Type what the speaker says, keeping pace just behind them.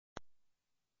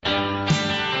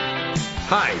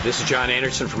Hi, this is John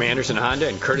Anderson from Anderson Honda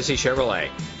and Courtesy Chevrolet.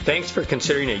 Thanks for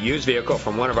considering a used vehicle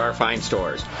from one of our fine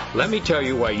stores. Let me tell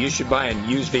you why you should buy a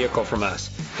used vehicle from us.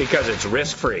 Because it's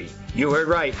risk-free. You heard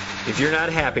right. If you're not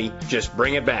happy, just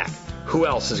bring it back. Who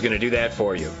else is going to do that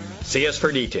for you? See us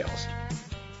for details.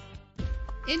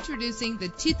 Introducing the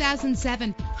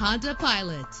 2007 Honda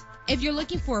Pilot. If you're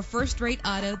looking for a first-rate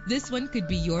auto, this one could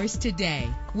be yours today.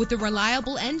 With a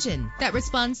reliable engine that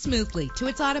responds smoothly to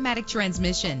its automatic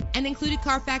transmission, an included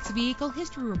Carfax Vehicle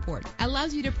History Report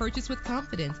allows you to purchase with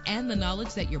confidence and the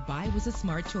knowledge that your buy was a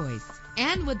smart choice.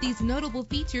 And with these notable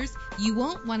features, you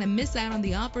won't want to miss out on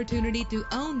the opportunity to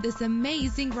own this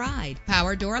amazing ride.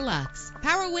 Power door locks,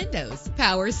 power windows,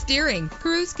 power steering,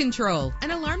 cruise control,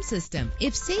 an alarm system.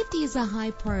 If safety is a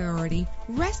high priority,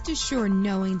 rest assured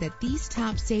knowing that these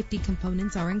top safety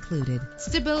components are included.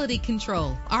 Stability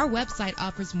control. Our website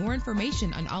offers more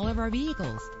information on all of our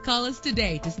vehicles. Call us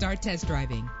today to start test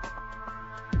driving.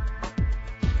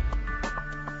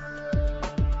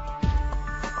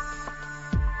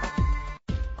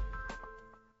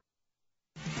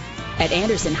 At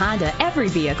Anderson Honda, every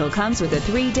vehicle comes with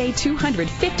a 3-day,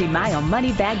 250-mile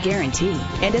money-back guarantee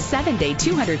and a 7-day,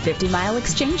 250-mile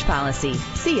exchange policy.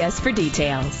 See us for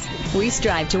details. We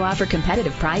strive to offer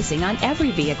competitive pricing on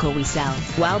every vehicle we sell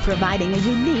while providing a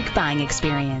unique buying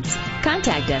experience.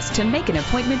 Contact us to make an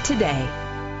appointment today.